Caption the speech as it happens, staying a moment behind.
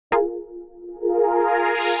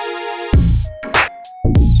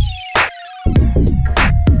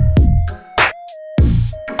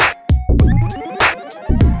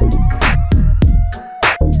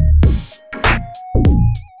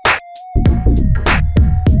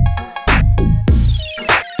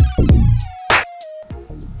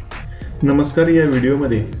नमस्कार। या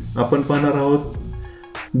व्हिडिओमध्ये आपण पाहणार आहोत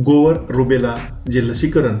गोवर रुबेला जे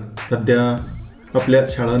लसीकरण सध्या आपल्या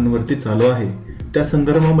शाळांवरती चालू आहे त्या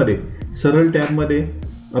संदर्भामध्ये सरळ टॅबमध्ये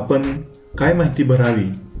आपण काय माहिती भरावी,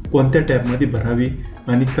 कोणत्या टॅबमध्ये भरावी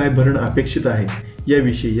आणि काय भरणं अपेक्षित आहे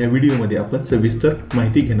याविषयी या व्हिडिओमध्ये आपण सविस्तर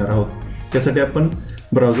माहिती घेणार आहोत। त्यासाठी आपण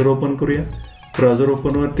ब्राउझर ओपन करूया। ब्राउझर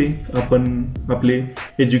ओपनवरती आपण आपले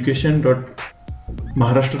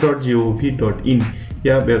education.maharashtra.gov.in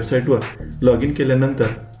या वेबसाईटवर लॉग इन केल्यानंतर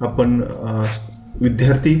आपण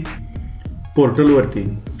विद्यार्थी पोर्टलवरती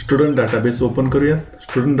स्टुडंट डाटाबेस ओपन करूया।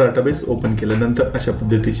 स्टुडंट डाटाबेस ओपन केल्यानंतर अशा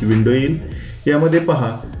पद्धतीची विंडो येईल। यामध्ये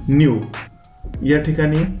पहा न्यू या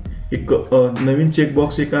ठिकाणी एक नवीन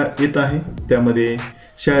चेकबॉक्स येत आहे। त्यामध्ये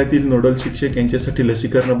शाळेतील नोडल शिक्षक यांच्यासाठी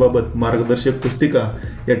लसीकरणाबाबत मार्गदर्शक पुस्तिका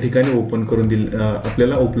या ठिकाणी ओपन करून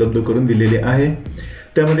आपल्याला उपलब्ध करून दिलेली आहे।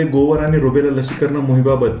 त्यामध्ये गोवर आणि रुबेला लसीकरण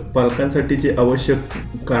मोहिमेबाबत पालकांसाठी जे आवश्यक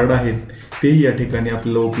कार्ड आहेत तेही या ठिकाणी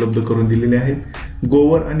आपल्याला उपलब्ध करून दिलेले आहेत।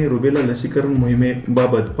 गोवर आणि रुबेला लसीकरण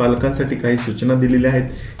मोहिमेबाबत पालकांसाठी काही सूचना दिलेल्या आहेत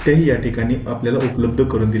त्याही या ठिकाणी आपल्याला उपलब्ध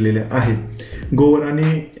करून दिलेल्या आहेत। गोवर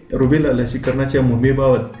आणि रुबेला लसीकरणाच्या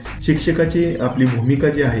मोहिमेबाबत शिक्षकाची आपली भूमिका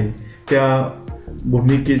जी आहे त्या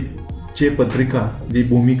भूमिकेचे पत्रिका जी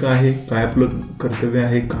भूमिका आहे, काय आपलं कर्तव्य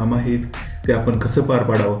आहे, काम आहे ते आपण कसं पार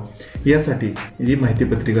पाडावं यासाठी जी माहिती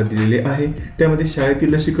पत्रिका दिलेली आहे। त्यामध्ये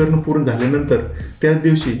शाळेतील लसीकरण पूर्ण झाल्यानंतर त्याच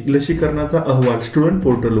दिवशी लसीकरणाचा अहवाल स्टुडंट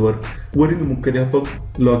पोर्टलवर वरील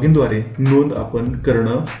मुख्याध्यापक लॉग इनद्वारे नोंद आपण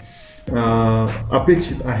करणं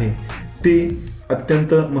अपेक्षित आहे। ते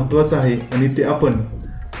अत्यंत महत्त्वाचं आहे आणि ते आपण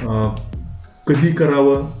कधी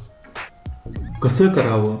करावं, कसं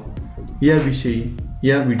करावं याविषयी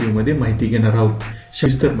या व्हिडिओमध्ये माहिती घेणार आहोत।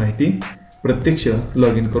 सविस्तर माहिती प्रत्यक्ष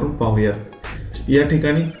लॉग इन करून पाहूयात। या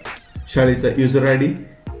ठिकाणी शाळेचा युजर आय डी,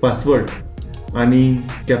 पासवर्ड आणि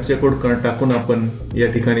कॅप्चा कोड टाकून आपण या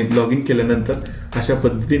ठिकाणी लॉग इन केल्यानंतर अशा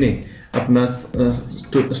पद्धतीने आपणास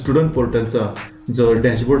स्टुडंट पोर्टलचा जो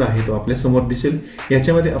डॅशबोर्ड आहे तो आपल्या समोर दिसेल।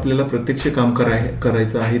 याच्यामध्ये आपल्याला प्रत्यक्ष काम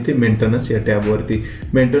करायचं आहे ते मेंटेनन्स या टॅबवरती।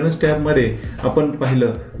 मेंटेनन्स टॅबमध्ये आपण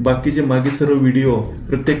पाहिलं बाकीचे मागे सर्व व्हिडिओ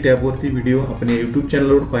प्रत्येक टॅबवरती व्हिडिओ आपण या यूट्यूब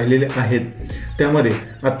चॅनलवर पाहिलेले आहेत। त्यामध्ये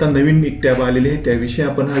आता नवीन एक टॅब आलेले आहे त्याविषयी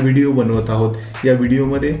आपण हा व्हिडिओ बनवत आहोत। या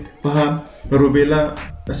व्हिडिओमध्ये पहा रुबेला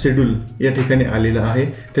शेड्यूल या ठिकाणी आलेला आहे।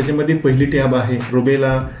 त्याच्यामध्ये पहिली टॅब आहे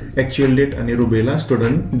रुबेला ॲक्च्युअल डेट आणि rubella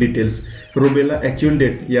student details. Rubella actual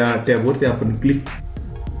date या टॅबवरती आपण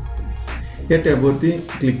टॅबवरती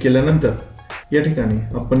क्लिक केल्यानंतर या ठिकाणी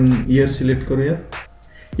आपण इयर सिलेक्ट करूया।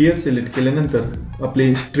 इयर सिलेक्ट केल्यानंतर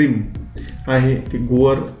आपले स्ट्रीम आहे ते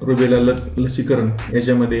गोवर रुबेला लसीकरण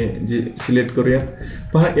याच्यामध्ये जे सिलेक्ट करूया।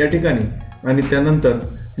 पहा या ठिकाणी आणि त्यानंतर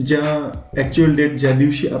ज्या ॲक्च्युअल डेट ज्या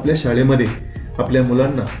दिवशी आपल्या शाळेमध्ये आपल्या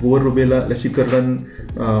मुलांना गोवर रुबेला लसीकरण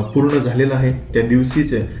पूर्ण झालेलं आहे त्या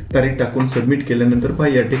दिवशीचे तारीख टाकून सबमिट केल्यानंतर पहा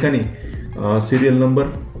या ठिकाणी सिरियल नंबर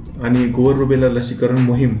आणि गोवर रुबेला लसीकरण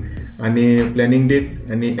मोहीम आणि प्लॅनिंग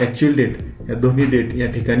डेट आणि ॲक्च्युअल डेट या दोन्ही डेट या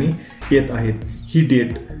ठिकाणी येत आहेत। ही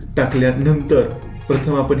डेट टाकल्यानंतर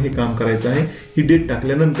प्रथम आपण हे काम करायचं आहे। ही डेट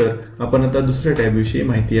टाकल्यानंतर आपण आता दुसऱ्या टॅबविषयी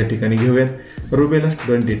माहिती या ठिकाणी घेऊयात। Rubella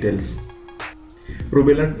student details.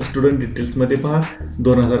 Rubella student डिटेल्समध्ये पहा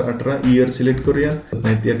 2018 इयर सिलेक्ट करूया।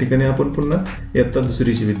 या ठिकाणी आपण पुन्हा इयत्ता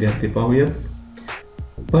दुसरीचे विद्यार्थी पाहूयात।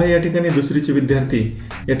 पहा या ठिकाणी दुसरीचे विद्यार्थी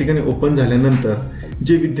या ठिकाणी ओपन झाल्यानंतर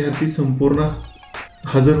जे विद्यार्थी संपूर्ण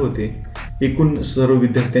हजर होते एकूण सर्व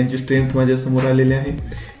विद्यार्थ्यांची स्ट्रेंथ माझ्या समोर आलेली आहे।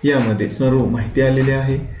 यामध्ये सर्व माहिती आलेली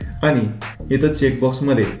आहे आणि इथं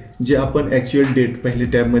चेकबॉक्समध्ये जे आपण ॲक्च्युअल डेट पहिली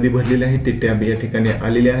टॅबमध्ये भरलेले आहे ते टॅब या ठिकाणी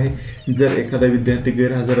आलेले आहे। जर एखादा विद्यार्थी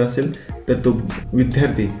गैरहजर असेल तर तो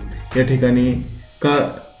विद्यार्थी या ठिकाणी का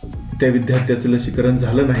त्या विद्यार्थ्याचं लसीकरण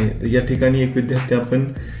झालं नाही तर या ठिकाणी एक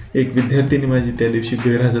विद्यार्थिनी माझी त्या दिवशी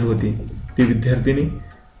गैरहजर होती ती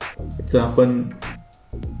विद्यार्थिनीचं आपण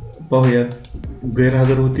पाहूयात।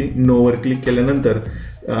 गैरहजर होती, नोवर क्लिक केल्यानंतर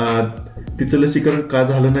तिचं लसीकरण का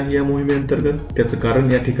झालं नाही या मोहिमेअंतर्गत त्याचं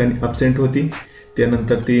कारण या ठिकाणी ॲब्सेंट होती।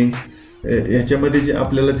 त्यानंतर ती ह्याच्यामध्ये जे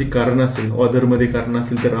आपल्याला जे कारण असेल ऑदरमध्ये कारण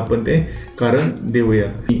असेल तर आपण ते कारण देऊया।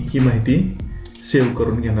 ही माहिती सेव्ह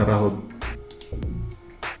करून घेणार आहोत।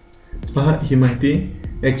 पहा ही माहिती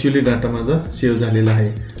ॲक्च्युअली डाटा माझा सेव्ह झालेला आहे।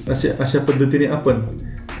 अशा पद्धतीने आपण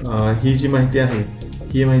ही जी माहिती आहे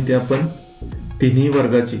ही माहिती आपण तिन्ही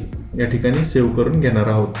वर्गाची या ठिकाणी सेव्ह करून घेणार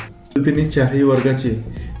आहोत। पद्धतीने चारही वर्गाची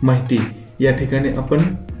माहिती या ठिकाणी आपण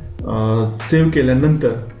सेव्ह केल्यानंतर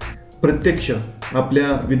प्रत्यक्ष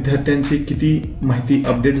आपल्या विद्यार्थ्यांची किती माहिती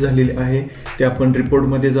अपडेट झालेली आहे ते आपण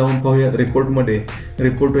रिपोर्टमध्ये जाऊन पाहूया।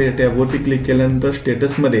 रिपोर्ट या टॅबवरती क्लिक केल्यानंतर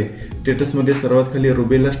स्टेटसमध्ये सर्वात खाली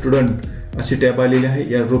रुबेला स्टुडंट अशी टॅब आलेली आहे।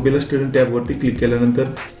 या रुबेला स्टुडंट टॅबवरती क्लिक केल्यानंतर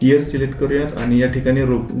इयर सिलेक्ट करूयात आणि या ठिकाणी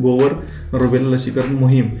गोवर रुबेला लसीकरण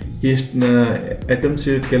मोहीम ही ॲटम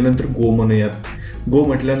सिलेक्ट केल्यानंतर गो म्हणूयात। गो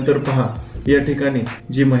म्हटल्यानंतर पहा या ठिकाणी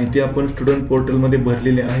जी माहिती आपण स्टुडंट पोर्टलमध्ये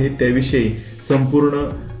भरलेली आहे त्याविषयी संपूर्ण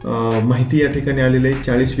माहिती या ठिकाणी आलेली आहे।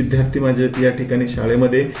 40 विद्यार्थी माझ्या या ठिकाणी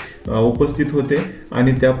शाळेमध्ये उपस्थित होते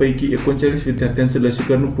आणि त्यापैकी 39 विद्यार्थ्यांचं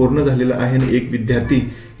लसीकरण पूर्ण झालेलं आहे आणि एक विद्यार्थी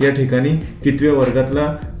या ठिकाणी कितव्या वर्गातला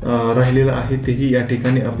राहिलेला आहे तेही या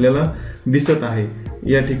ठिकाणी आपल्याला दिसत आहे।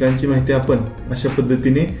 या ठिकाणची माहिती आपण अशा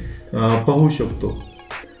पद्धतीने पाहू शकतो।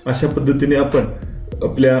 अशा पद्धतीने आपण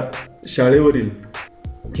आपल्या शाळेवरील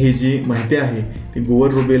ही जी माहिती आहे ती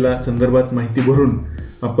गोवर रुबेला संदर्भात माहिती भरून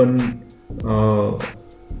आपण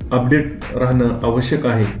अपडेट राहणं आवश्यक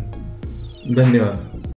आहे। धन्यवाद।